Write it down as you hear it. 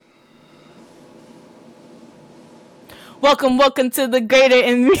Welcome to the greater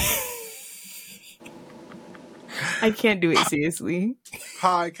in me. I can't do it seriously.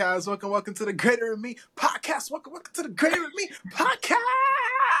 Hi, guys. Welcome to the Greater in Me podcast. Welcome to the Greater in Me podcast.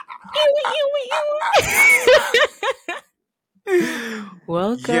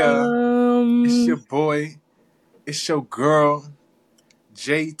 Yeah, it's your Welcome. boy. It's your girl,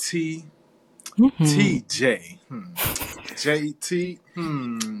 JT, Mm-hmm. TJ. JT,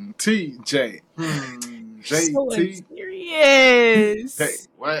 TJ, So JT, TJ. unserious.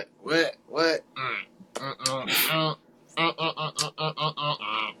 What?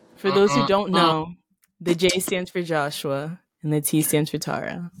 For those who don't know, the J stands for Joshua and the T stands for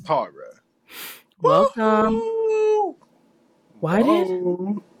Tara. Tara. Welcome. Woohoo! Why did?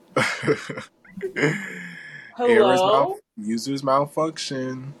 Whoa. Hello? Users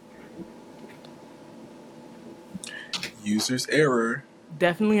malfunction. User's error.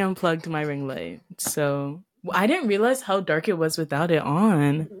 Definitely unplugged my ring light. So I didn't realize how dark it was without it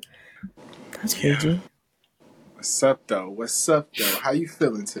on. That's crazy. What's up though? How you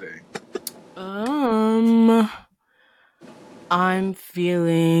feeling today? I'm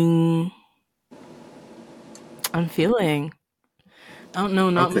feeling. I don't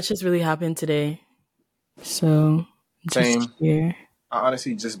know. Not Okay. much has really happened today. So Same. just here. I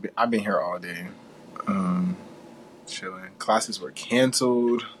honestly I've been here all day. Chilling. Classes were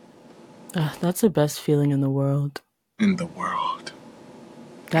canceled. That's the best feeling in the world.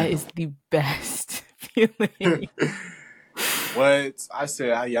 That is the best feeling. What? I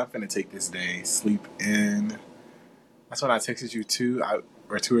said, I'm finna take this day, sleep in. That's when I texted you 2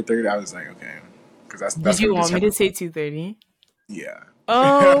 or 2:30. I was like, okay. Because that's Did you gonna want me be to say 2:30? Yeah.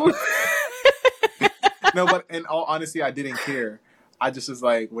 Oh. No, but in all honesty, I didn't care. I just was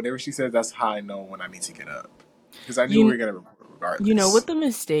like, whenever she said, that's how I know when I need to get up. Because I knew we were going to record regardless. You know what the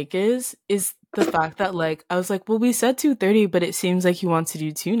mistake is the fact that, like, I was like, well, we said 2:30, but it seems like he wants to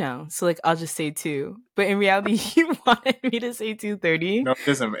do 2 now. So, like, I'll just say 2. But in reality, he wanted me to say 2:30. No,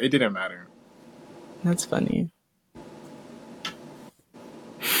 it didn't matter. That's funny.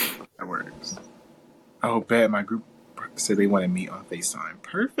 That works. Oh, bad. My group said they want to meet on FaceTime.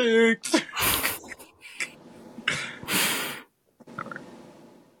 Perfect.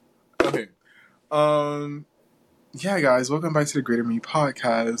 Okay. Yeah, guys, welcome back to the Greater Me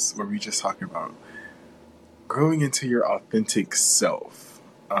podcast, where we just talk about growing into your authentic self,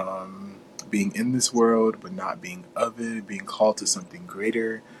 being in this world but not being of it, being called to something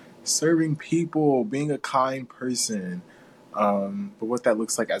greater, serving people, being a kind person, but what that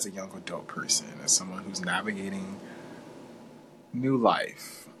looks like as a young adult person, as someone who's navigating new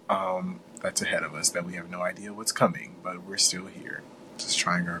life that's ahead of us, that we have no idea what's coming, but we're still here, just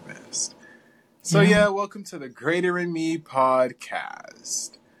trying our best. So yeah, welcome to the Greater in Me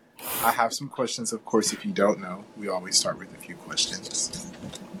podcast. I have some questions, of course, if you don't know. We always start with a few questions.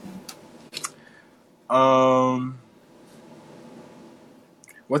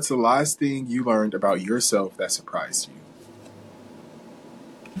 What's the last thing you learned about yourself that surprised you?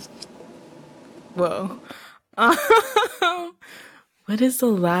 Whoa. What is the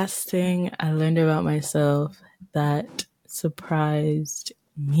last thing I learned about myself that surprised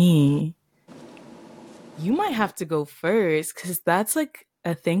me? You might have to go first, because that's like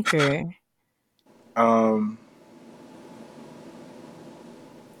a thinker. I'll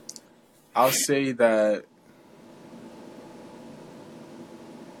say that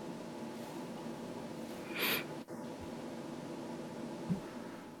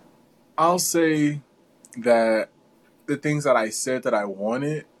the things that I said that I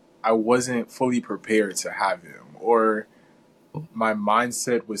wanted, I wasn't fully prepared to have them, or my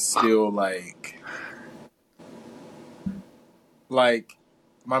mindset was still like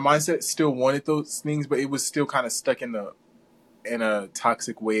my mindset still wanted those things, but it was still kind of stuck in a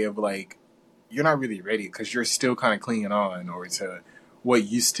toxic way of like, you're not really ready because you're still kind of clinging on or to what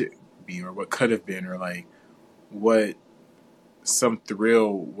used to be or what could have been or like what some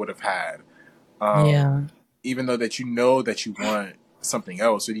thrill would have had. Even though that you know that you want something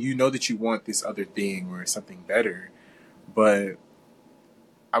else, or you know that you want this other thing or something better, but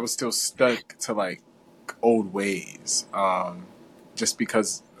I was still stuck to like old ways, just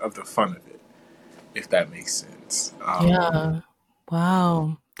because of the fun of it, if that makes sense.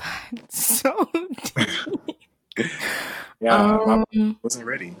 Wow. That's so deep. I wasn't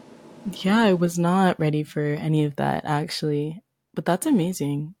ready. Yeah, I was not ready for any of that, actually. But that's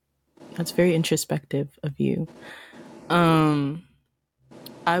amazing. That's very introspective of you.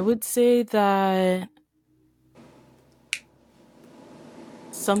 I would say that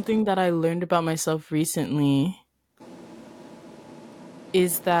something that I learned about myself recently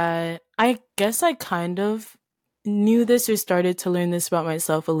is that I guess I kind of knew this or started to learn this about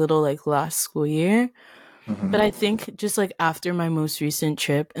myself a little like last school year. Hmm. But I think just like after my most recent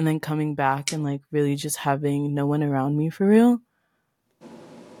trip and then coming back and like really just having no one around me for real,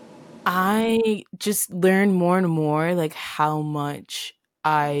 I just learn more and more like how much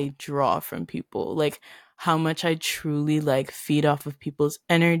I draw from people, like how much I truly like feed off of people's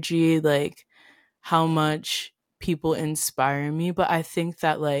energy, like how much people inspire me. But I think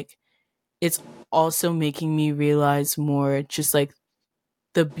that like it's also making me realize more just like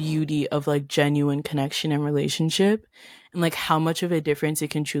the beauty of like genuine connection and relationship and like how much of a difference it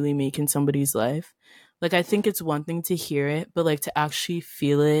can truly make in somebody's life. Like I think it's one thing to hear it, but like to actually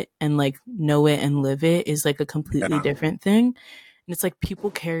feel it and like know it and live it is like a completely Yeah, different thing. And it's like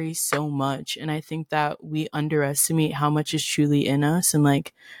people carry so much and I think that we underestimate how much is truly in us and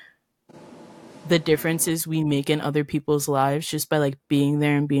like the differences we make in other people's lives just by like being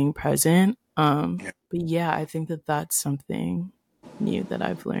there and being present. yeah. But yeah, I think that that's something new that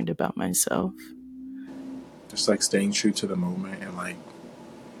I've learned about myself. Just like staying true to the moment and like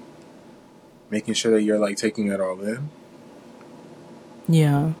making sure that you're like taking it all in.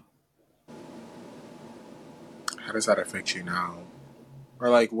 Yeah. How does that affect you now? Or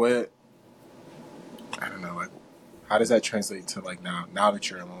like what? I don't know. Like how does that translate to like now? Now that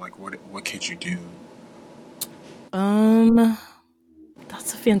you're alone, like what could you do? Um,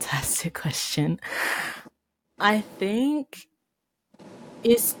 that's a fantastic question. I think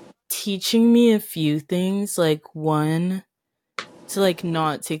it's teaching me a few things. Like one, to like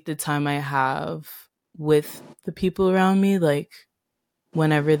not take the time I have with the people around me, like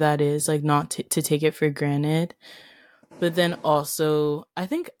whenever that is, like not to take it for granted. But then also, I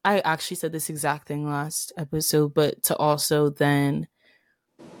think I actually said this exact thing last episode, but to also then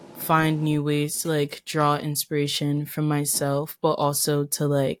find new ways to like draw inspiration from myself, but also to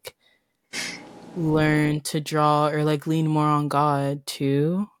like learn to draw or like lean more on God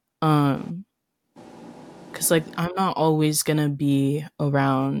too. Um, cause like I'm not always gonna be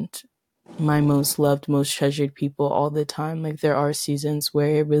around my most loved, most treasured people all the time. Like there are seasons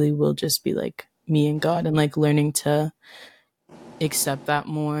where it really will just be like me and God and like learning to accept that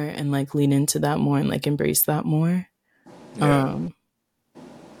more and like lean into that more and like embrace that more. Yeah, Um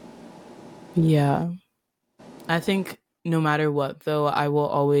yeah. I think no matter what though, I will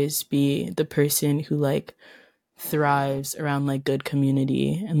always be the person who like thrives around like good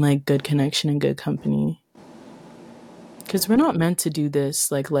community and like good connection and good company. Cuz we're not meant to do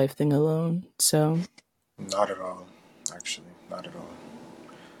this like life thing alone. So, not at all. Actually, not at all.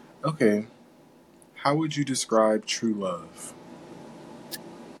 Okay, how would you describe true love?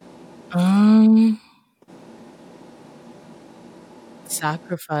 um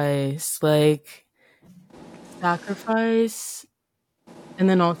sacrifice, like sacrifice and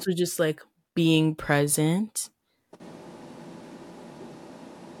then also just like being present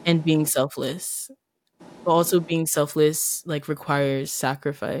and being selfless. But also being selfless like requires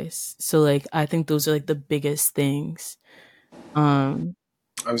sacrifice. So like I think those are like the biggest things. Um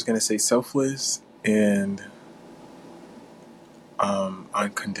I was gonna say selfless and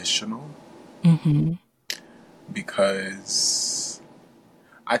unconditional mhm. because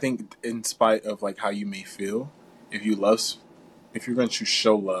I think in spite of like how you may feel, if you love, if you're going to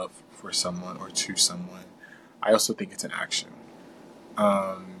show love for someone or to someone, I also think it's an action.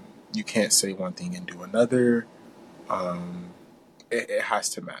 Um, you can't say one thing and do another. Um, it has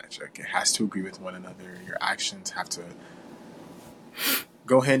to match. Like it has to agree with one another. Your actions have to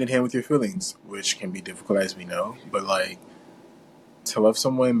go hand in hand with your feelings, which can be difficult as we know. But like to love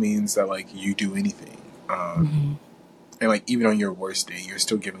someone means that like you do anything. Mhm. And like even on your worst day, you're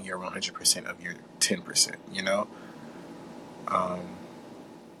still giving your 100% of your 10%. You know, um,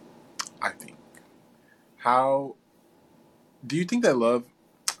 I think. How do you think that love?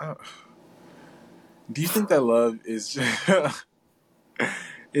 Uh, do you think that love is just,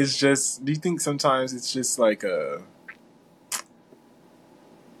 is just? Do you think sometimes it's just like a?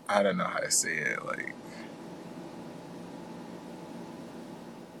 I don't know how to say it. Like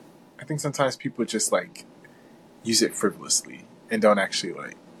I think sometimes people just like use it frivolously and don't actually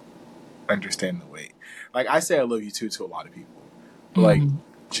like understand the weight. Like I say I love you too to a lot of people, but like Mhm.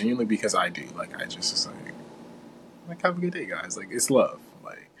 genuinely because I do. Like I just like have a good day, guys. Like it's love.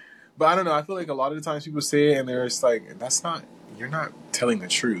 Like, but I don't know. I feel like a lot of the times people say it and they're just like, that's not. You're not telling the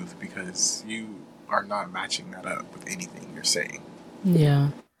truth because you are not matching that up with anything you're saying.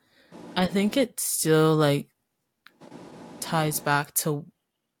 Yeah. I think it still like ties back to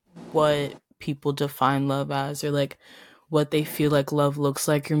what people define love as or like what they feel like love looks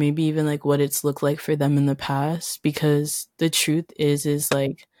like or maybe even like what it's looked like for them in the past because the truth is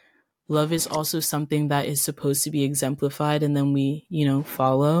like love is also something that is supposed to be exemplified and then we,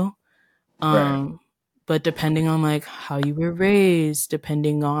 follow. Right. Um, but depending on like how you were raised,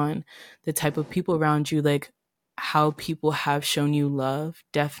 depending on the type of people around you, like how people have shown you love,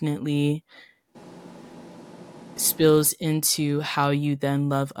 definitely spills into how you then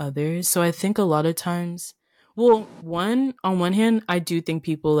love others. So I think a lot of times, well, on one hand, I do think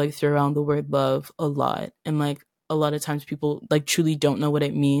people like throw around the word love a lot. And like a lot of times people like truly don't know what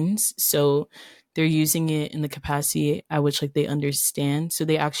it means. So they're using it in the capacity at which like they understand. So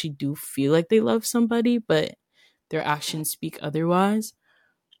they actually do feel like they love somebody, but their actions speak otherwise.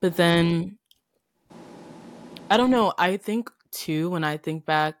 But then I don't know. I think too, when I think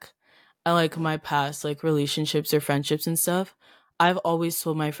back at like my past like relationships or friendships and stuff, I've always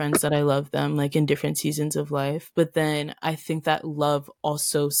told my friends that I love them like in different seasons of life. But then I think that love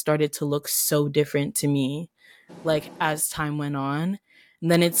also started to look so different to me like as time went on.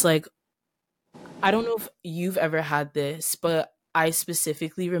 And then it's like I don't know if you've ever had this, but I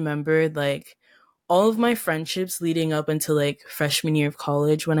specifically remembered like all of my friendships leading up until like freshman year of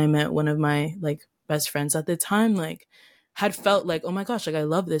college when I met one of my like best friends at the time, like had felt like, oh my gosh, like I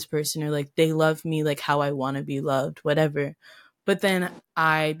love this person or like they love me like how I want to be loved, whatever. But then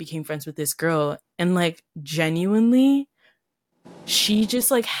I became friends with this girl and like genuinely, she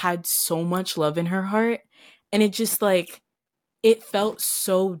just like had so much love in her heart. And it just like, it felt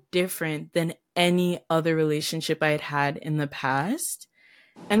so different than any other relationship I had had in the past.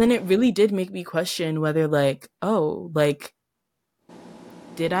 And then it really did make me question whether, like, oh, like,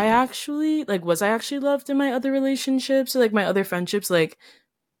 did I actually, like, was I actually loved in my other relationships or like my other friendships? Like,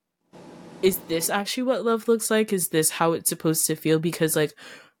 is this actually what love looks like? Is this how it's supposed to feel? Because, like,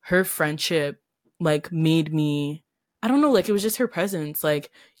 her friendship, like, made me, I don't know, like, it was just her presence. Like,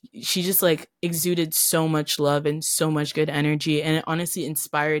 she just, like, exuded so much love and so much good energy. And it honestly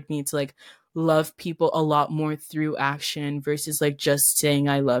inspired me to, like, love people a lot more through action versus, like, just saying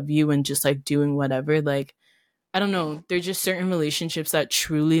I love you and just, like, doing whatever. Like, I don't know. There's just certain relationships that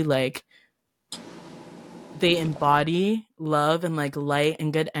truly, like, they embody love and like light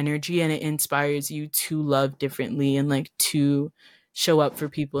and good energy and it inspires you to love differently and like to show up for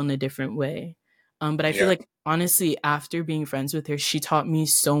people in a different way. But I feel Yeah. like honestly after being friends with her, she taught me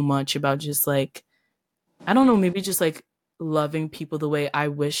so much about just like, I don't know, maybe just like loving people the way I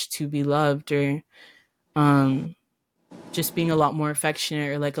wish to be loved, or um just being a lot more affectionate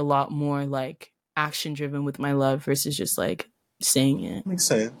or like a lot more like action driven with my love versus just like saying it. Makes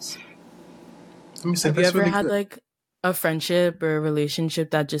sense. Let me say Have you that's ever really had good. like a friendship or a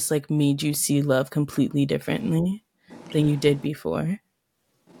relationship that just like made you see love completely differently than you did before?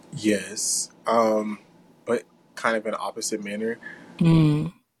 Yes. But kind of in an opposite manner.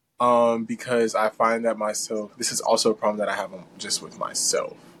 Mm, Because I find that myself, this is also a problem that I have just with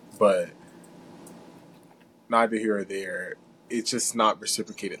myself, but neither here or there. It's just not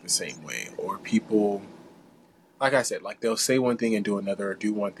reciprocated the same way. Or people, like I said, like they'll say one thing and do another, or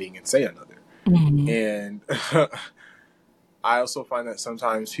do one thing and say another. mm, And I also find that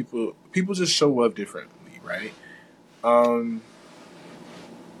sometimes people just show love differently, right? Um,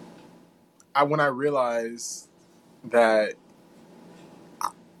 when I realize that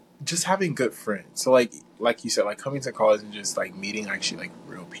just having good friends. So like you said, like coming to college and just like meeting actually like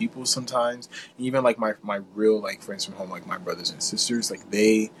real people sometimes. Even like my real like friends from home, like my brothers and sisters, like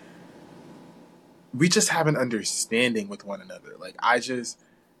we just have an understanding with one another. Like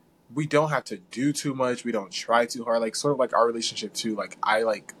we don't have to do too much. We don't try too hard. Like sort of like our relationship too. Like I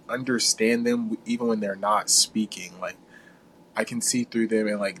like understand them even when they're not speaking. Like I can see through them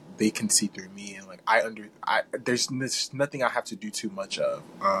and like they can see through me and like there's nothing I have to do too much of.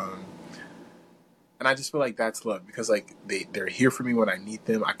 And I just feel like that's love because like they're here for me when I need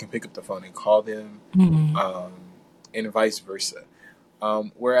them. I can pick up the phone and call them, mm, um, and vice versa.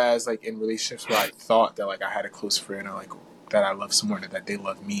 Whereas like in relationships where I thought that like I had a close friend or like that I love someone or that they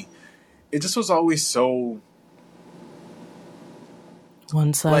love me, it just was always so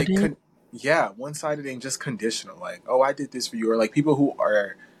one like sided. yeah, one sided and just conditional. Like, oh, I did this for you, or like people who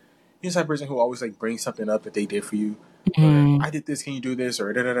are the type of person who always like brings something up that they did for you, or Mm, I did this, can you do this,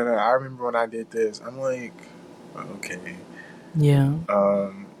 or da da da da. I remember when I did this. I'm like, okay. yeah.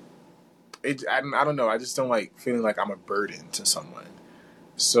 Um, I don't know. I just don't like feeling like I'm a burden to someone.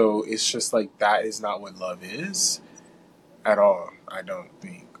 So it's just like that is not what love is at all. I don't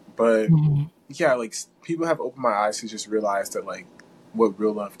think. But Mm, yeah, like people have opened my eyes to just realize that like what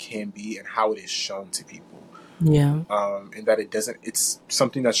real love can be and how it is shown to people. yeah. And that it doesn't. It's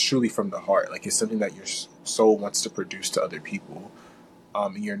something that's truly from the heart. Like it's something that your soul wants to produce to other people.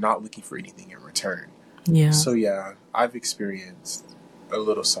 And you're not looking for anything in return. Yeah. So yeah, I've experienced a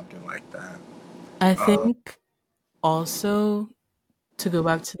little something like that. I Um, think also, to go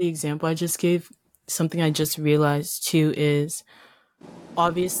back to the example I just gave, something I just realized too is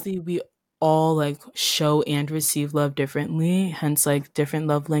obviously we all like show and receive love differently, hence like different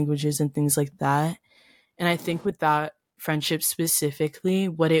love languages and things like that. And I think with that friendship specifically,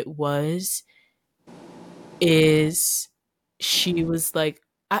 what it was is she was like,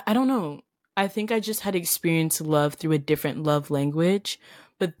 I don't know. I think I just had experienced love through a different love language,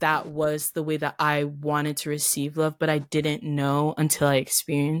 but that was the way that I wanted to receive love, but I didn't know until I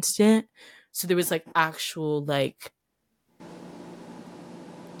experienced it. So there was like actual, like,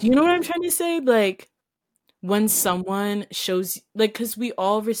 do you know what I'm trying to say? Like, when someone shows, like, because we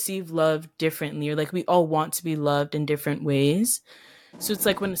all receive love differently, or like we all want to be loved in different ways. So it's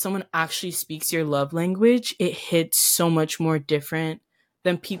like when someone actually speaks your love language, it hits so much more different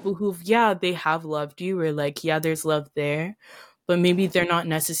than people who've, yeah, they have loved you, or like, yeah, there's love there, but maybe they're not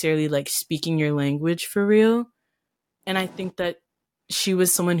necessarily like speaking your language for real. And I think that she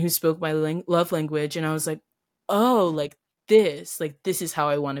was someone who spoke my love language, and I was like, oh, like this is how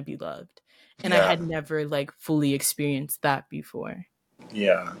I want to be loved. And I yeah, had never like fully experienced that before.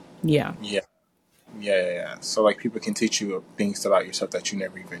 yeah, Yeah. yeah, yeah. So like people can teach you things about yourself that you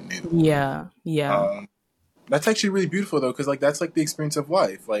never even knew. Yeah. Yeah. Um, that's actually really beautiful though, because like that's like the experience of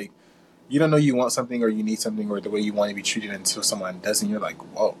life. Like you don't know you want something or you need something or the way you want to be treated until someone doesn't. You're like,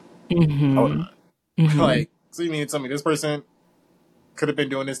 whoa, hold Mhm. on. Mhm. Like, so you mean to tell me this person could have been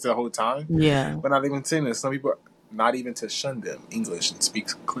doing this the whole time? Yeah. But not even saying this. Some people, not even to shun them, English and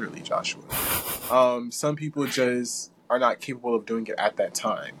speaks clearly, Joshua. Some people just are not capable of doing it at that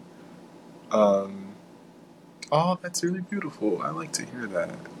time. Um, oh, that's really beautiful. I like to hear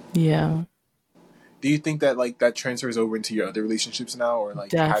that. Yeah. Do you think that like that transfers over into your other relationships now, or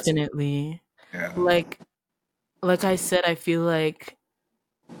like has it? Definitely. Yeah, Like like I said, I feel like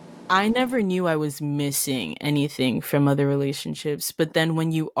I never knew I was missing anything from other relationships, but then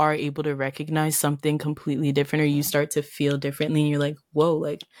when you are able to recognize something completely different, or you start to feel differently, and you're like, "Whoa,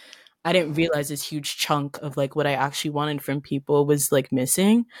 like I didn't realize this huge chunk of like what I actually wanted from people was like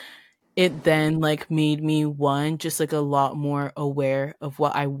missing." It then like made me one just like a lot more aware of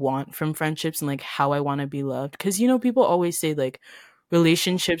what I want from friendships and like how I want to be loved, cuz people always say like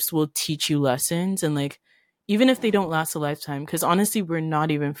relationships will teach you lessons, and like even if they don't last a lifetime, cuz honestly we're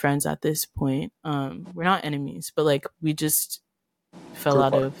not even friends at this point. We're not enemies, but like we just fell grew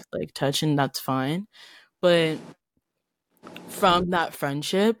out apart. of like touch, and that's fine. But from that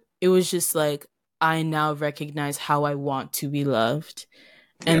friendship, it was just like I now recognize how I want to be loved,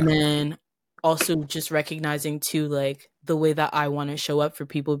 and Yeah, then also just recognizing too like the way that I want to show up for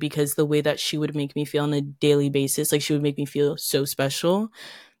people, because the way that she would make me feel on a daily basis, like she would make me feel so special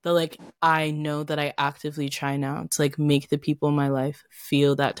that like I know that I actively try now to like make the people in my life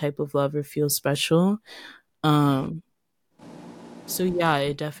feel that type of love or feel special. um so yeah,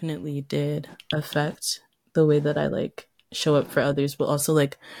 it definitely did affect the way that I like show up for others, but also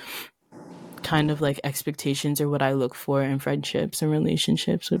like kind of like expectations or what I look for in friendships and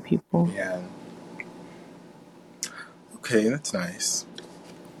relationships with people. yeah. Okay, that's nice.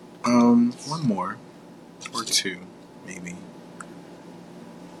 One more or two, maybe.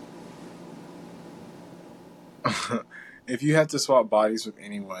 If you had to swap bodies with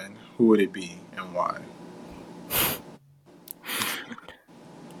anyone, who would it be and why?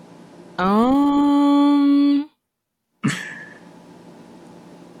 Um,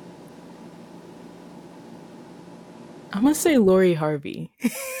 I'm gonna say Lori Harvey.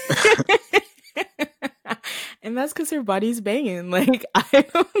 And that's because her body's banging. Like, I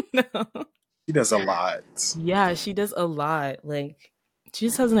don't know. He does a lot. Yeah, she does a lot. Like, she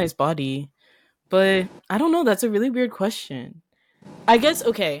just has a nice body. But I don't know. That's a really weird question. I guess,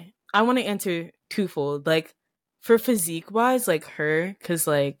 okay, I want to answer twofold. Like, for physique wise, like her, because,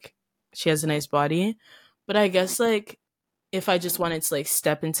 like, she has a nice body. But I guess, like, if I just wanted to, like,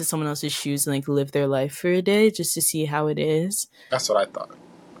 step into someone else's shoes and, like, live their life for a day just to see how it is, That's what I thought.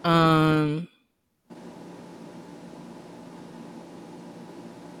 um,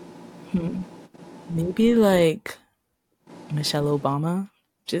 hmm, maybe, like, Michelle Obama.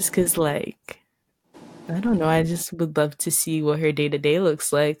 Just because, like, I don't know. I just would love to see what her day to day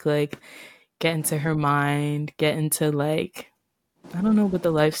looks like, get into her mind, get into, like, I don't know what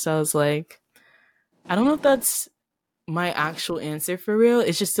the lifestyle is like. I don't know if that's my actual answer for real.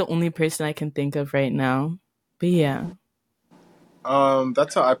 It's just the only person I can think of right now. But yeah.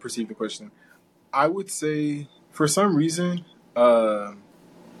 That's how I perceive the question. I would say, for some reason, uh,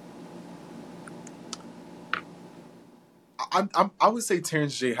 I would say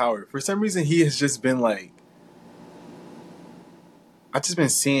Terrence J. Howard. For some reason, he has just been like I just been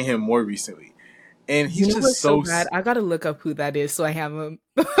seeing him more recently, and You he's know just what's so so. bad? I gotta look up who that is so I have a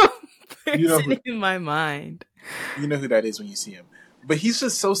You know person who in my mind. you know who that is when you see him, but he's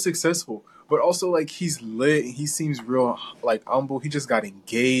just so successful. But also like he's lit. He seems real like humble. He just got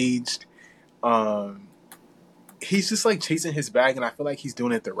engaged. Um, he's just like chasing his bag, and I feel like he's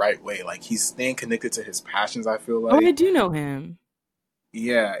doing it the right way. Like he's staying connected to his passions. I feel Oh, I like, do know him.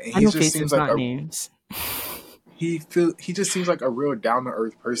 yeah, and I he know just seems faces, like not a names. he just seems like a real down to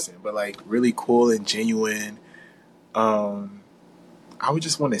earth person, but like really cool and genuine. Um, I would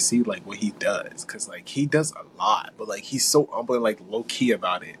just want to see like what he does because like he does a lot, but like he's so humble and like low key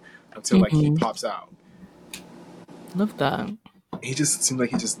about it until like he Hmm. pops out. Love that. He just seems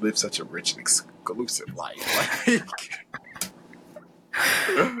like he just lives such a rich and exclusive life. Like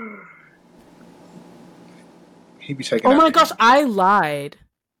he be checking Oh out my the gosh, I lied.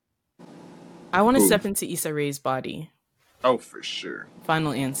 I want to who? step into Issa Rae's body. Oh, for sure.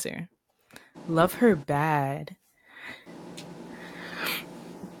 Final answer. Love her bad.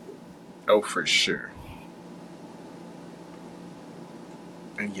 Oh, for sure.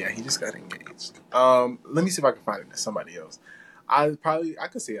 And yeah, he just got engaged. Let me see if I can find it to somebody else. I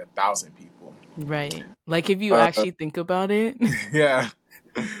could say 1,000 people. Right. Like if you Uh, actually think about it. yeah,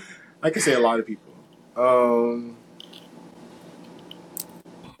 I could say a lot of people. Um,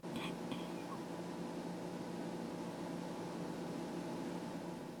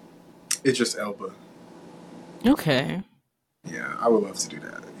 it's just Elba. Okay. Yeah, I would love to do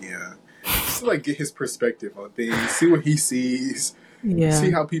that. Yeah, just to like get his perspective on things, see what he sees, see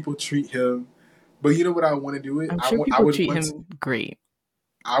Yeah. how people treat him. But you know what I want to do it? I'm sure I people would treat want him great.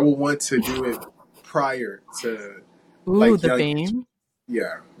 I would want to do it prior to Ooh, like the young fame.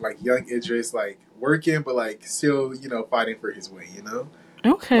 yeah, like young Idris, like working, but like still, fighting for his way, like,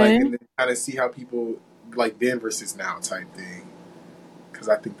 Okay. and then kind of see how people like then versus now type thing, because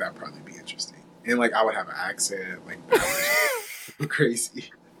I think that'd probably be interesting, and like I would have an accent, like that would just go crazy.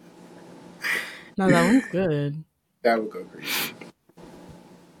 No, that one's good. That would go crazy.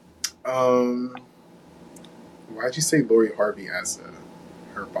 Um, why'd you say Lori Harvey as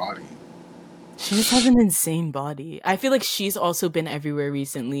her body? She just has an insane body. I feel like she's also been everywhere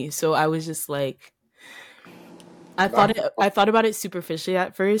recently. So I was just like Not for I thought about it superficially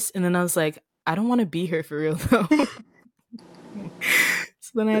at first and then I was like, I don't want to be her for real though.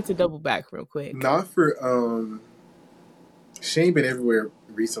 So then I had to double back real quick. not for she ain't been everywhere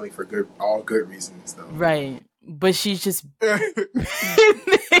recently for all good reasons though. Right. But she's just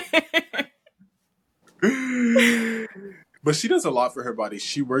But she does a lot for her body.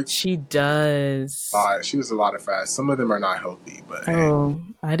 She works she a does. lot. She does a lot of fast. Some of them are not healthy, but hey, Oh,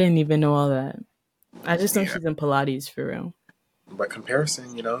 I didn't even know all that. I just know yeah. she's in Pilates for real. But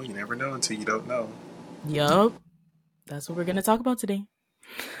comparison, you never know until you don't know. Yup. That's what we're going to talk about today.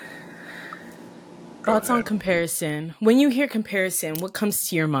 Go Thoughts on ahead. comparison. When you hear comparison, what comes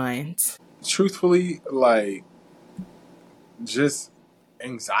to your mind? Truthfully, like just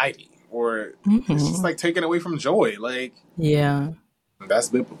anxiety, or it's just Hmm. like taken away from joy. Like Yeah. that's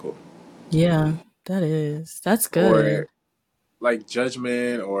biblical, Yeah. That is. That's or good. like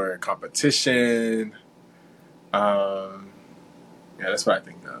judgment or competition. Um, yeah, that's what I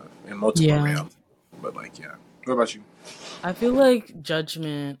think of in multiple Yeah. realms. But like, yeah. What about you? I feel like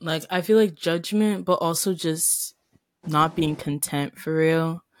judgment. Like, I feel like judgment, but also just not being content for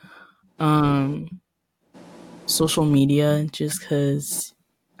real. Um, Social media, just because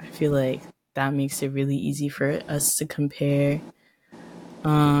I feel like that makes it really easy for us to compare.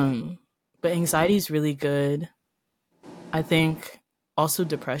 Um, but anxiety is really good. I think also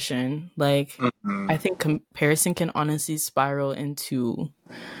depression. Like, Mm-hmm. I think comparison can honestly spiral into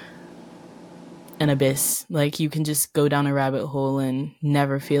an abyss. Like, you can just go down a rabbit hole and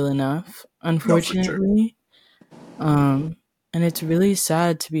never feel enough, No, for sure. unfortunately. Um, and it's really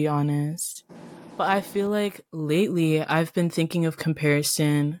sad to be honest. But I feel like lately I've been thinking of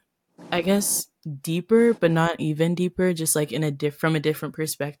comparison, I guess deeper, but not even deeper, just like in from a different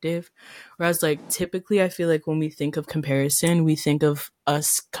perspective. Whereas like typically I feel like when we think of comparison, we think of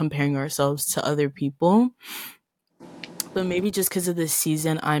us comparing ourselves to other people. But maybe just because of the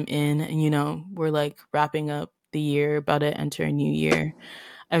season I'm in, and we're like wrapping up the year, about to enter a new year.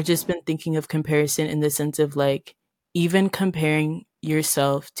 I've just been thinking of comparison in the sense of like even comparing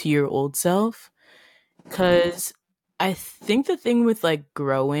yourself to your old self. Cause I think the thing with like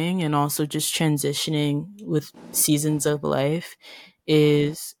growing and also just transitioning with seasons of life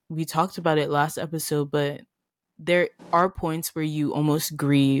is we talked about it last episode, but there are points where you almost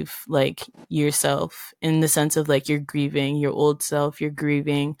grieve like yourself in the sense of like you're grieving your old self, you're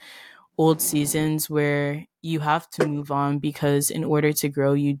grieving old seasons where you have to move on because in order to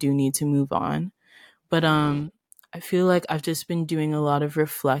grow, you do need to move on. But I feel like I've just been doing a lot of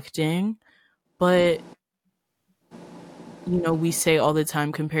reflecting, but we say all the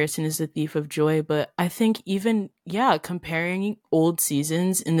time comparison is the thief of joy, but I think even, yeah, comparing old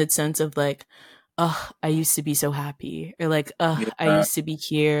seasons in the sense of like, I used to be so happy, or like, I Yeah, used to be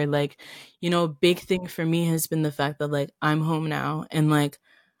here. Like, a big thing for me has been the fact that like I'm home now, and like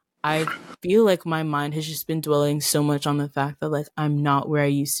I feel like my mind has just been dwelling so much on the fact that like I'm not where I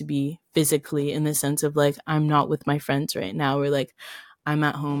used to be physically, in the sense of like I'm not with my friends right now, or like I'm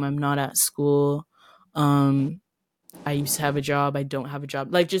at home, I'm not at school. Um I used to have a job, I don't have a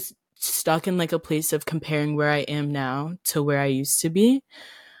job. Like just stuck in like a place of comparing where I am now to where I used to be.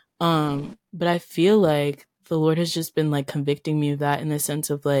 But I feel like the Lord has just been like convicting me of that, in the sense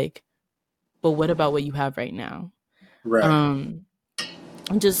of like, but what about what you have right now? right. Um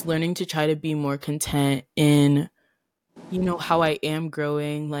I'm just learning to try to be more content in, how I am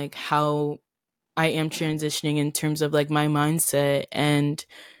growing, like how I am transitioning in terms of like my mindset, and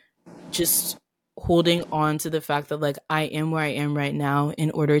just holding on to the fact that like I am where I am right now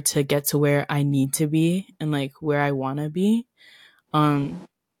in order to get to where I need to be and like where I want to be. Um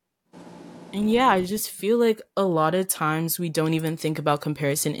and yeah, I just feel like a lot of times we don't even think about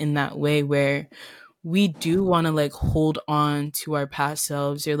comparison in that way, where we do want to like hold on to our past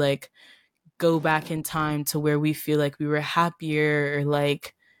selves, or like go back in time to where we feel like we were happier, or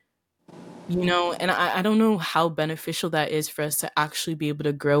like, and I don't know how beneficial that is for us to actually be able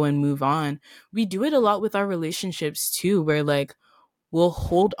to grow and move on. We do it a lot with our relationships too, where like we'll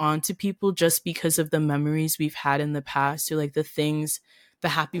hold on to people just because of the memories we've had in the past, or like the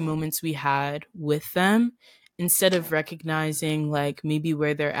happy moments we had with them, instead of recognizing like maybe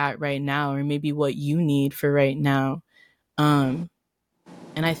where they're at right now, or maybe what you need for right now. Um,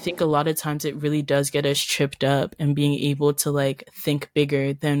 and I think a lot of times it really does get us tripped up and being able to like think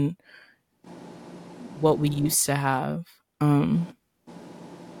bigger than what we used to have. Um,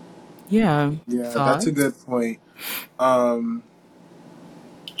 yeah, Yeah, that's a good thoughts. point. Um,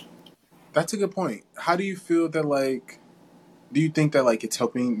 that's a good point. How do you feel that like? Do you think that like it's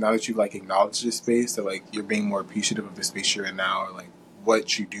helping now that you've like acknowledged this space that like you're being more appreciative of the space you're in now, or like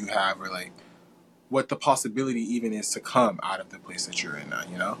what you do have, or like what the possibility even is to come out of the place that you're in now?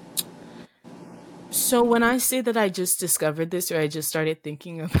 You know. So when I say that I just discovered this, or I just started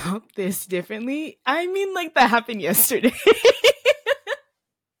thinking about this differently, I mean like that happened yesterday.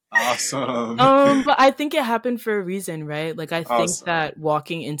 Awesome. But I think it happened for a reason, right? Like I think Awesome. that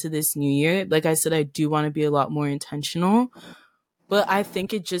walking into this new year, like I said, I do want to be a lot more intentional, but I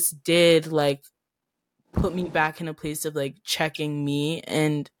think it just did like put me back in a place of like checking me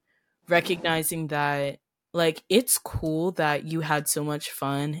and recognizing that like it's cool that you had so much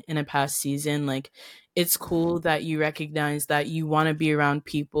fun in a past season. Like it's cool that you recognize that you want to be around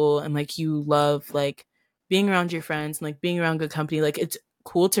people, and like you love like being around your friends and like being around good company. Like it's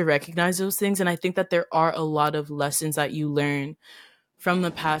cool to recognize those things, and I think that there are a lot of lessons that you learn from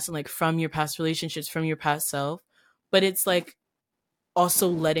the past, and like from your past relationships, from your past self. But it's like also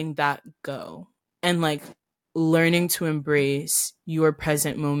letting that go, and like learning to embrace your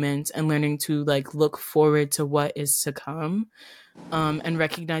present moment, and learning to like look forward to what is to come, and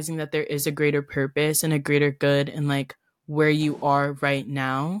recognizing that there is a greater purpose and a greater good in like where you are right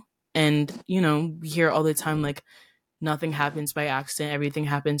now. And we hear all the time like nothing happens by accident, everything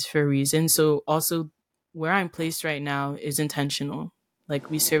happens for a reason. So also where I'm placed right now is intentional. Like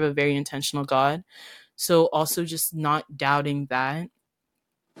we serve a very intentional God, so also just not doubting that.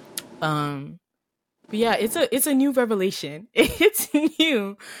 um but yeah, it's a new revelation. It's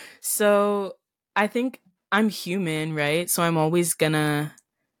new. So I think I'm human, right? So I'm always gonna,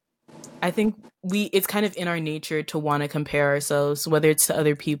 I think it's kind of in our nature to want to compare ourselves, whether it's to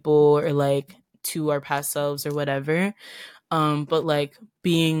other people or like to our past selves or whatever. But like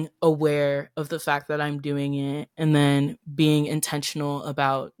being aware of the fact that I'm doing it, and then being intentional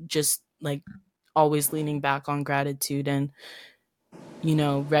about just like always leaning back on gratitude, and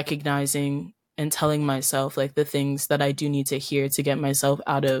recognizing and telling myself like the things that I do need to hear to get myself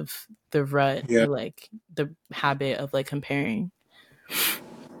out of the rut, Yeah, or like the habit of like comparing.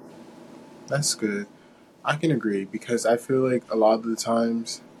 that's good. I can agree because I feel like a lot of the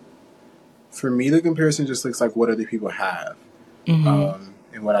times, for me, the comparison just looks like what other people have, Mm-hmm.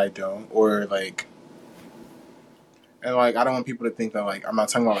 and what I don't, or like, and like I don't want people to think that like I'm not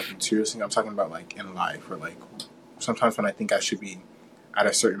talking about like material things. I'm talking about like in life, or like sometimes when I think I should be at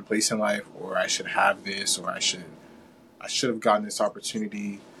a certain place in life, or I should have this, or I should have gotten this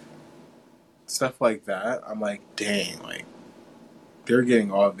opportunity, stuff like that. I'm like, dang, like they're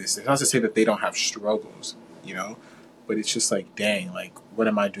getting all of this. It's not to say that they don't have struggles, you know? But it's just like, dang, like, what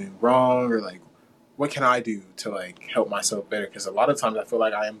am I doing wrong? Or like, what can I do to like help myself better? Because a lot of times I feel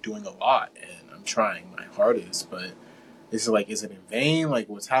like I am doing a lot and I'm trying my hardest, but it's like, is it in vain? Like,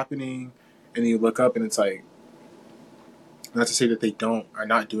 what's happening? And then you look up and it's like, not to say that they don't are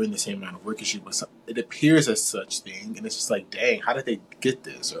not doing the same amount of work as you, but it appears as such thing, and it's just like, dang, how did they get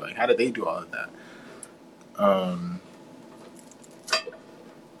this, or like, how did they do all of that? Um,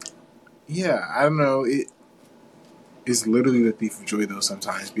 yeah, I don't know. It is literally the thief of joy though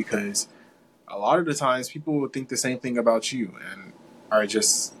sometimes because a lot of the times people will think the same thing about you and are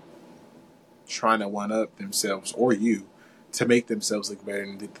just trying to one up themselves or you to make themselves look better.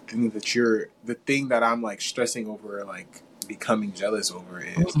 And the thing that I'm like stressing over, like becoming jealous over,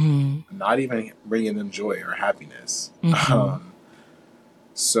 is Mm-hmm. not even bringing them joy or happiness. Mm-hmm.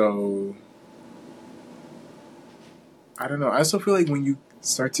 So I don't know. I also feel like when you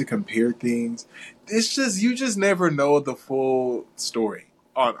start to compare things, it's just you just never know the full story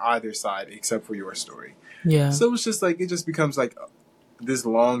on either side except for your story. Yeah. So it's just like it just becomes like this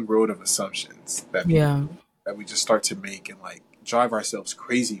long road of assumptions Yeah. that we just start to make and like drive ourselves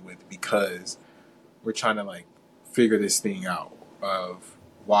crazy with because we're trying to like figure this thing out of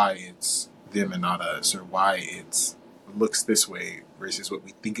why it's them and not us, or why it's looks this way versus what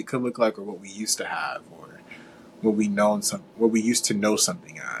we think it could look like, or what we used to have, or what we used to know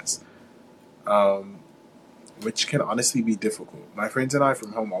something as, um, which can honestly be difficult. My friends and I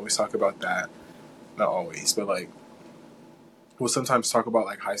from home always talk about that. Not always, but like we'll sometimes talk about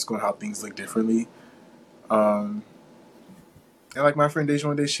like high school and how things look differently. Um, and like my friend Deja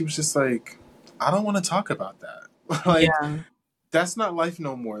one day, she was just like, "I don't want to talk about that. Like Yeah. that's not life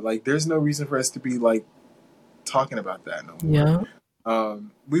no more. Like there's no reason for us to be like talking about that no more." Yeah.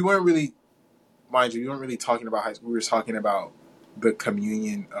 We weren't really, mind you, we weren't really talking about high school. We were talking about the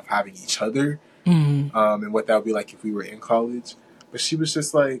communion of having each other, Mm-hmm. and what that would be like if we were in college. But she was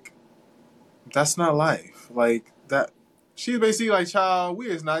just like, "That's not life. Like that." She was basically like, "Child, we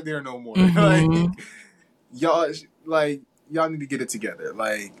is not there no more. Mm-hmm. Like y'all, like y'all need to get it together."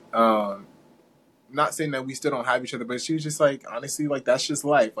 Like, not saying that we still don't have each other, but she was just like, honestly, like that's just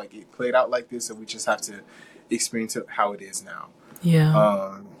life. Like it played out like this, and we just have to experience it how it is now. Yeah.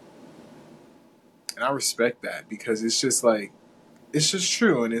 Um, and I respect that because it's just like it's just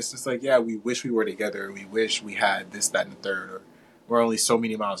true, and it's just like, yeah, we wish we were together. We wish we had this, that, and the third, or we're only so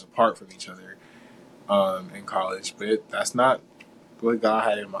many miles apart from each other in college. But that's not what God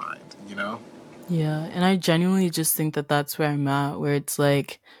had in mind, you know? Yeah. And I genuinely just think that that's where I'm at, where it's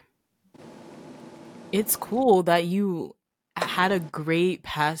like, it's cool that you had a great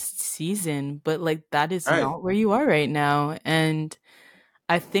past season, but like that is Right? not where you are right now. And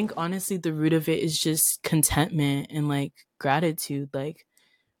I think honestly, the root of it is just contentment and like gratitude, like,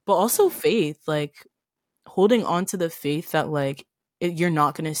 but also faith, like holding on to the faith that like you're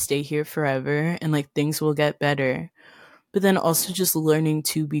not going to stay here forever and like things will get better. But then also just learning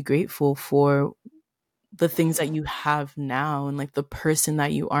to be grateful for the things that you have now and like the person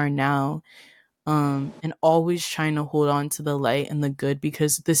that you are now, and always trying to hold on to the light and the good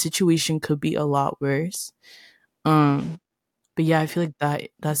because the situation could be a lot worse. um but yeah, I feel like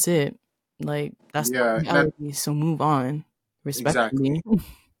that's it, like that's not Yeah, and reality, so move on respectfully. exactly,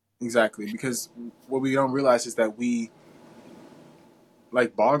 exactly. Because what we don't realize is that we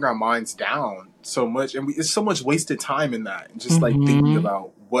like bog our minds down so much, and it's so much wasted time in that, and just like thinking Mhm.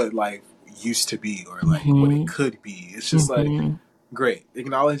 about what life used to be or like what it Mhm. could be. It's just like Mhm. great,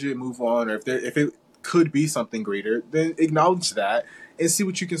 acknowledge it, move on, or if it could be something greater, then acknowledge that and see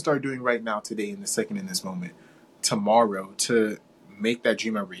what you can start doing right now, today, in the second, in this moment, tomorrow, to make that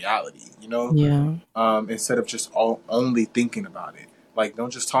dream a reality. You know, Yeah. instead of just only thinking about it. Like,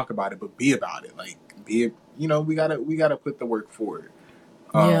 don't just talk about it, but be about it. Like, be it. You know, we gotta put the work forward.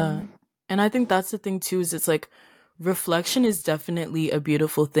 Yeah. Um, And I think that's the thing too, is it's like reflection is definitely a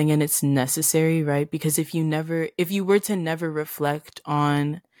beautiful thing and it's necessary, right? Because if you were to never reflect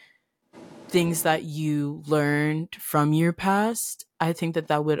on things that you learned from your past, I think that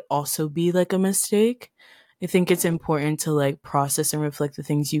that would also be like a mistake. I think it's important to like process and reflect the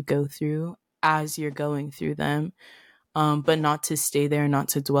things you go through as you're going through them, but not to stay there, not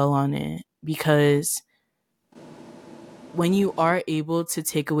to dwell on it. Because when you are able to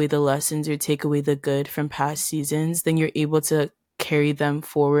take away the lessons or take away the good from past seasons, then you're able to carry them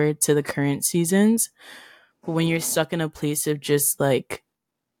forward to the current seasons. But when you're stuck in a place of just like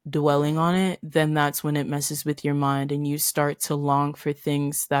dwelling on it, then that's when it messes with your mind and you start to long for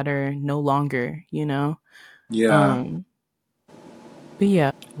things that are no longer, you know? yeah. Um, but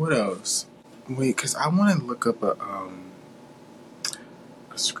yeah. What else? Wait, because I want to look up a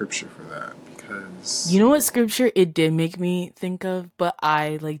scripture for that You Because know what scripture it did make me think of, but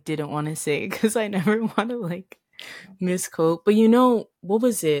I like didn't want to say because I never want to like misquote. But you know, what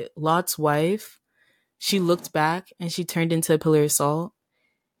was it? Lot's wife, she looked back and she turned into a pillar of salt.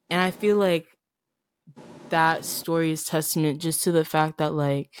 And I feel like that story is testament just to the fact that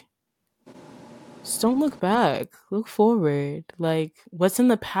like just don't look back. Look forward. Like what's in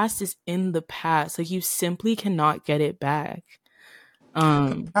the past is in the past. Like you simply cannot get it back.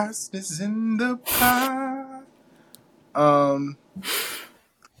 the Um past is in the past. Um,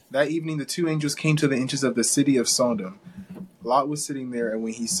 that evening, the two angels came to the entrance of the city of Sodom. Lot was sitting there, and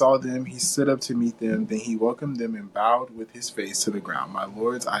when he saw them, he stood up to meet them. Then he welcomed them and bowed with his face to the ground. My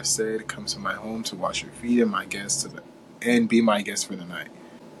lords, I've said, come to my home to wash your feet and my guests and be my guest for the night.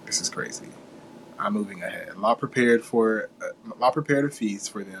 This is crazy. I'm moving ahead. Lot prepared a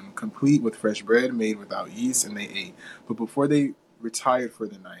feast for them, complete with fresh bread made without yeast, and they ate. But before they retired for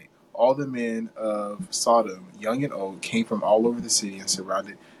the night, all the men of Sodom, young and old, came from all over the city and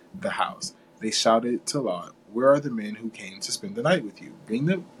surrounded the house. They shouted to Lot, "Where are the men who came to spend the night with you? Bring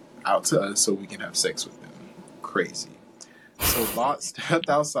them out to us so we can have sex with them." Crazy. So Lot stepped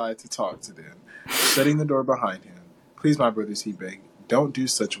outside to talk to them, shutting the door behind him. "Please, my brothers," he begged, "don't do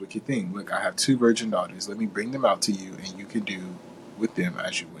such a wicked thing. Look, I have two virgin daughters. Let me bring them out to you, and you can do with them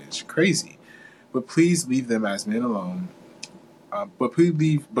as you wish." Crazy. But please leave them as men alone. But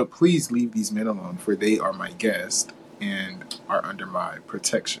please leave these men alone, for they are my guests and are under my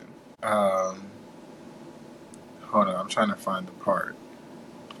protection. Um, hold on, I'm trying to find the part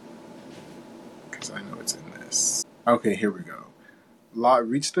because I know it's in this. Okay, here we go. Lot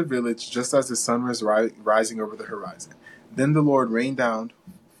reached the village just as the sun was rising over the horizon. Then the Lord rained down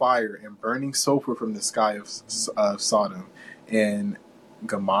fire and burning sulfur from the sky of Sodom and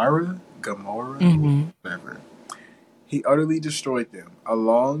Gomorrah, Mhm. whatever. He utterly destroyed them,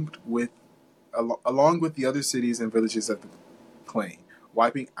 along with the other cities and villages of the plain,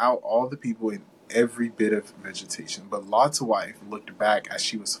 wiping out all the people and every bit of vegetation. But Lot's wife looked back as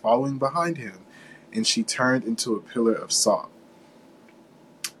she was following behind him, and she turned into a pillar of salt.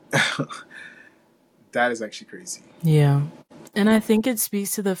 That is actually crazy. Yeah. And I think it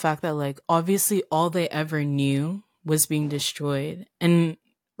speaks to the fact that, like, obviously all they ever knew was being destroyed. And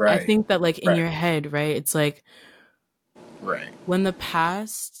I Right, think that, like, in right, your head, right, it's like right. when the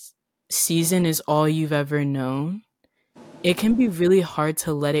past season is all you've ever known, it can be really hard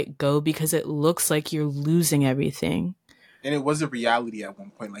to let it go because it looks like you're losing everything. And it was a reality at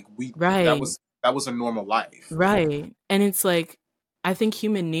one point. Like that Right. was a normal life. Right. And it's like, I think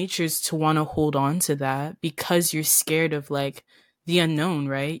human nature is to want to hold on to that because you're scared of, like, the unknown,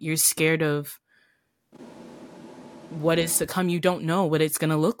 right? You're scared of what is to come. You don't know what it's going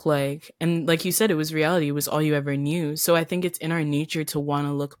to look like. And like you said, it was reality. It was all you ever knew. So I think it's in our nature to want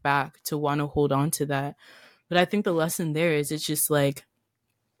to look back, to want to hold on to that. But I think the lesson there is it's just like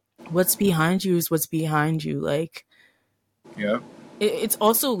what's behind you is what's behind you. Like Yeah, it's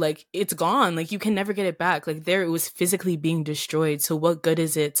also like it's gone. Like you can never get it back. Like there it was physically being destroyed. So what good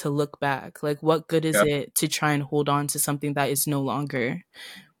is it to look back? Like what good is yeah, it to try and hold on to something that is no longer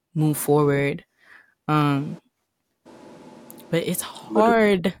move forward? Um but it's literally.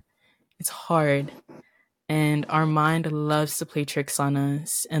 hard. It's hard. And our mind loves to play tricks on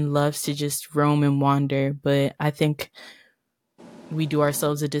us and loves to just roam and wander. But I think we do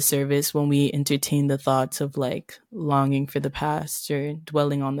ourselves a disservice when we entertain the thoughts of like longing for the past or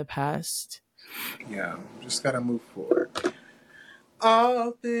dwelling on the past. Yeah, just gotta move forward.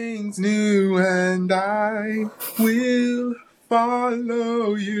 All things new, and I will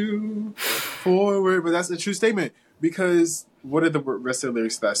follow you forward. But that's a true statement because what are the rest of the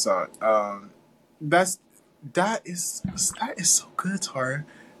lyrics to that song? That's that is so good, Tara.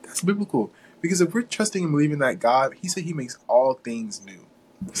 That's biblical because if we're trusting and believing that God, He said He makes all things new.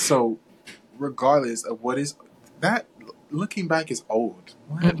 So regardless of what is that, looking back is old.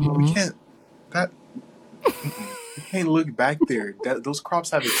 What we Mm-hmm. can't that we can't look back there. Those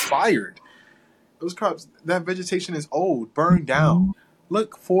crops have expired. Those crops, that vegetation is old, burned down. Mm-hmm.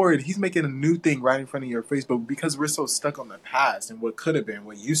 Look forward. He's making a new thing right in front of your face. But because we're so stuck on the past and what could have been,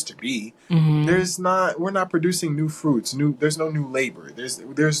 what used to be, Mm-hmm. we're not producing new fruits. There's no new labor.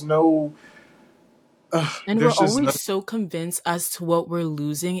 There's no. And we're There's just no. always so convinced as to what we're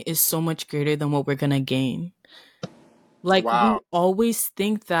losing is so much greater than what we're gonna gain. Like we Wow, always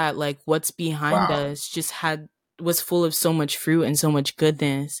think that like what's behind wow, us just had was full of so much fruit and so much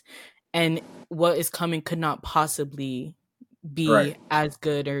goodness, and what is coming could not possibly right, be as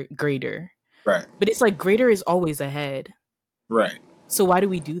good or greater. right, But it's like greater is always ahead. right. So why do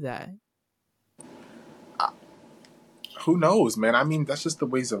we do that? Who knows, man? I mean, that's just the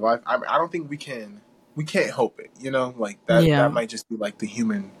ways of life. I don't think we can't help it. You know, like that Yeah. might just be like the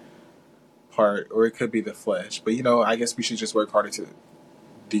human part, or it could be the flesh. But you know, I guess we should just work harder to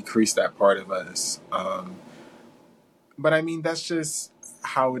decrease that part of us. But I mean, that's just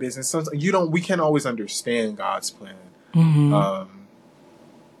how it is. And sometimes we can't always understand God's plan. Mm-hmm. Um,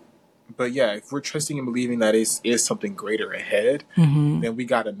 but yeah, if we're trusting and believing that is something greater ahead, Mm-hmm. then we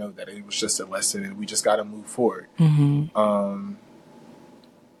got to know that it was just a lesson, and we just got to move forward. Mm-hmm. Um,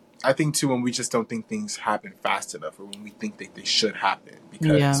 I think too when we just don't think things happen fast enough, or when we think that they should happen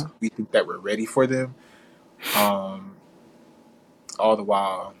because Yeah. we think that we're ready for them. Um, all the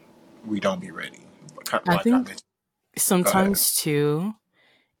while we don't be ready. Kind of I like I think mentioned. Go ahead. sometimes too,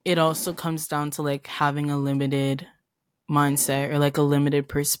 it also comes down to like having a limited mindset or like a limited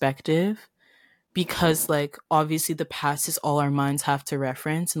perspective, because like obviously the past is all our minds have to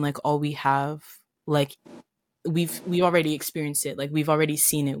reference, and like all we have, like we already experienced it, like we've already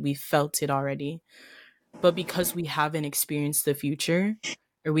seen it, we've felt it already. But because we haven't experienced the future,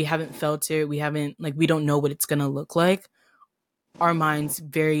 or we haven't felt it, we haven't, like, we don't know what it's going to look like, our minds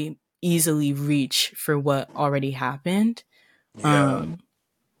very easily reach for what already happened. Yeah, um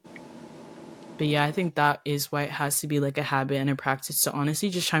but yeah, I think that is why it has to be like a habit and a practice to honestly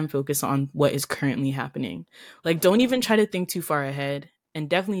just try and focus on what is currently happening. Like, don't even try to think too far ahead, and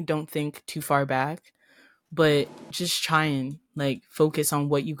definitely don't think too far back, but just try and like focus on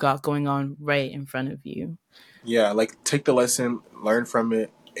what you got going on right in front of you. yeah. Like take the lesson, learn from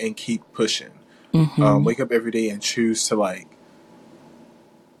it, and keep pushing. Mm-hmm. Wake up every day and choose to like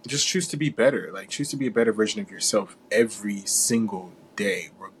just choose to be better. Like choose to be a better version of yourself every single day,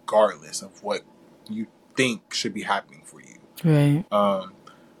 regardless of what you think should be happening for you. Right. Um,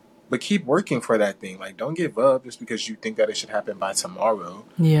 but keep working for that thing. Like don't give up just because you think that it should happen by tomorrow.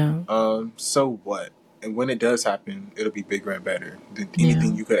 Yeah. So what? And when it does happen, it'll be bigger and better than Yeah.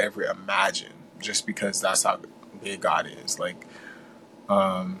 anything you could ever imagine. Just because that's how big God is. Like,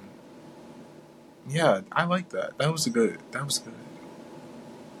 um, yeah, I like that. That was good. That was good.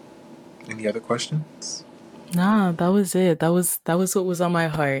 Any other questions? Nah, that was it. That was what was on my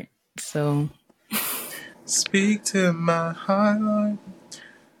heart. So Speak to my heart, Lord.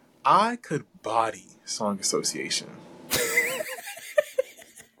 I could body song association.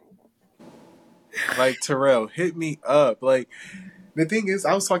 Like Terrell, hit me up. Like the thing is,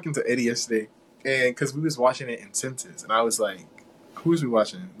 I was talking to Eddie yesterday, and because we was watching it in sentences, and I was like, "Who was we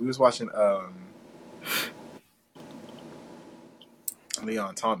watching? We was watching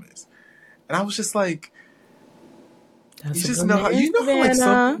Leon Thomas," and I was just like, "You that's a just good know how man,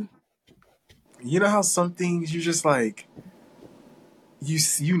 Savannah. you know how some things you just like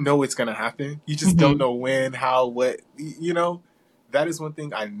you know it's gonna happen. You just don't Mm-hmm. know when, how, what. You know, that is one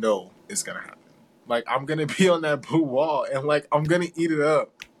thing I know is gonna happen. Like I'm gonna be on that blue wall, and like I'm gonna eat it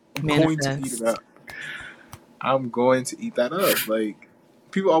up. I'm going to eat it Manifest. up. I'm going to eat that up. Like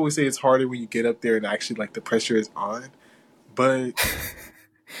people always say it's harder when you get up there and actually like the pressure is on. But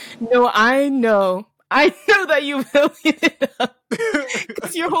No, I know. I know that you will eat it up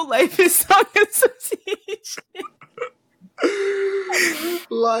because your whole life is song association.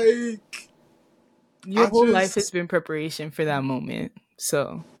 like Your I whole life has just been preparation for that moment.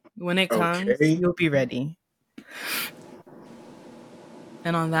 So when it comes, okay. you'll be ready.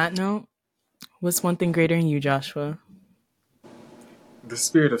 And on that note, what's one thing greater in you, Joshua? The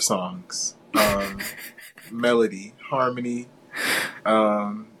spirit of songs, melody, harmony,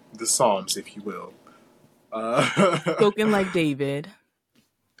 the psalms, if you will. Spoken like David.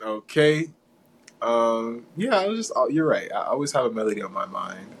 Okay. Yeah, I was just. You're right. I always have a melody on my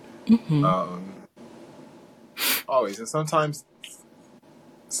mind. Mm-hmm. Um, always, and sometimes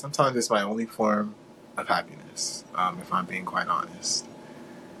it's my only form of happiness. If I'm being quite honest,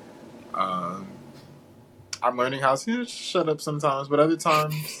 um, I'm learning how to shut up sometimes, but other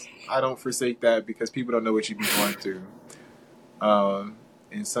times I don't forsake that because people don't know what you be going through. Um,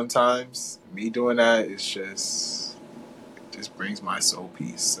 and sometimes me doing that is just brings my soul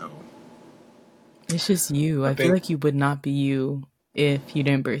peace. So It's just you. I I feel think like you would not be you if you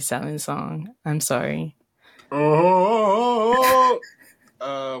didn't burst out in song. I'm sorry. oh,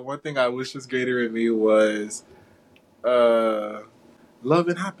 one thing I wish was greater in me was uh, love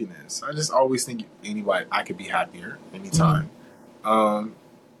and happiness. I just always think anybody I could be happier Mm. anytime. Um,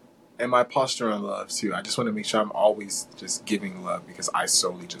 and my posture on love too. I just want to make sure I'm always just giving love because I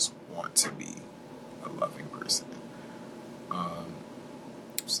solely just want to be a loving person. Um,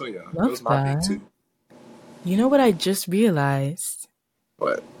 so yeah, those Love my big that. two. You know what I just realized?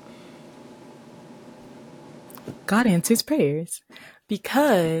 But God answers prayers.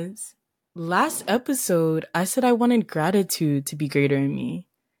 Because last episode, I said I wanted gratitude to be greater in me.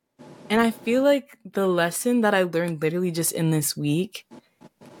 And I feel like the lesson that I learned literally just in this week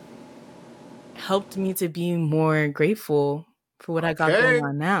helped me to be more grateful for what I got going Okay.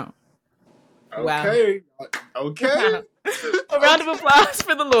 on now. Wow. Okay. Okay. Wow. A round of Okay. applause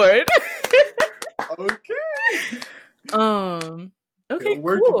for the Lord. Okay. um He'll okay,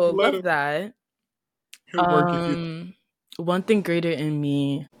 work if you cool. let Love him. that. He'll work if you. Um one thing greater in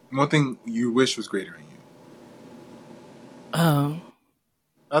me. One thing you wish was greater in you. Oh.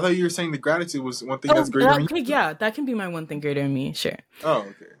 I thought you were saying the gratitude was one thing that's greater in Okay, you. yeah, that can be my one thing greater in me, sure. Oh,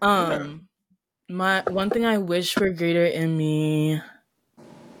 okay. Yeah. My one thing I wish were greater in me.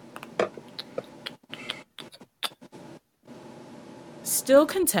 Still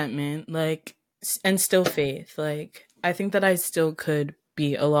contentment, like, and still faith. Like, I think that I still could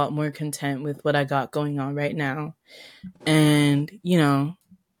be a lot more content with what I got going on right now. And,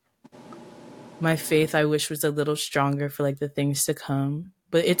 my faith I wish was a little stronger for like the things to come,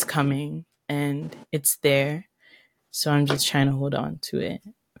 but it's coming and it's there. So I'm just trying to hold on to it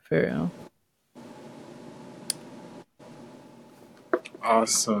for real.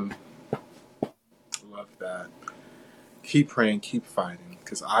 Awesome. Love that. Keep praying, keep fighting,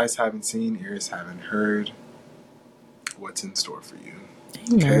 because eyes haven't seen, ears haven't heard what's in store for you.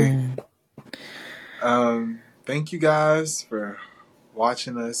 Okay. Amen. Thank you guys for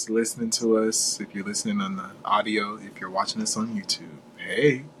watching us, listening to us. If you're listening on the audio, if you're watching us on YouTube,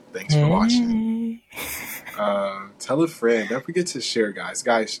 hey, thanks for watching. Hey. Tell a friend. Don't forget to share, guys.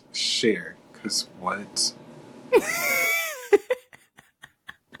 Guys, share. Because what?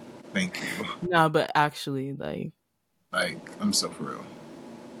 Thank you. No, but actually, Like, I'm so for real. Right.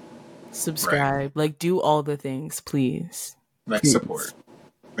 subscribe, like, do all the things, please. Like, Please. support.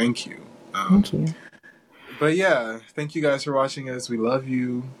 Thank you. Thank you. But yeah, thank you guys for watching us. We love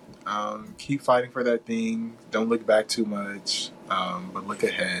you. Keep fighting for that thing. Don't look back too much, but look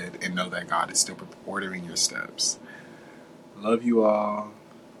ahead and know that God is still ordering your steps. Love you all.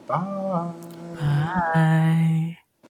 Bye. Bye.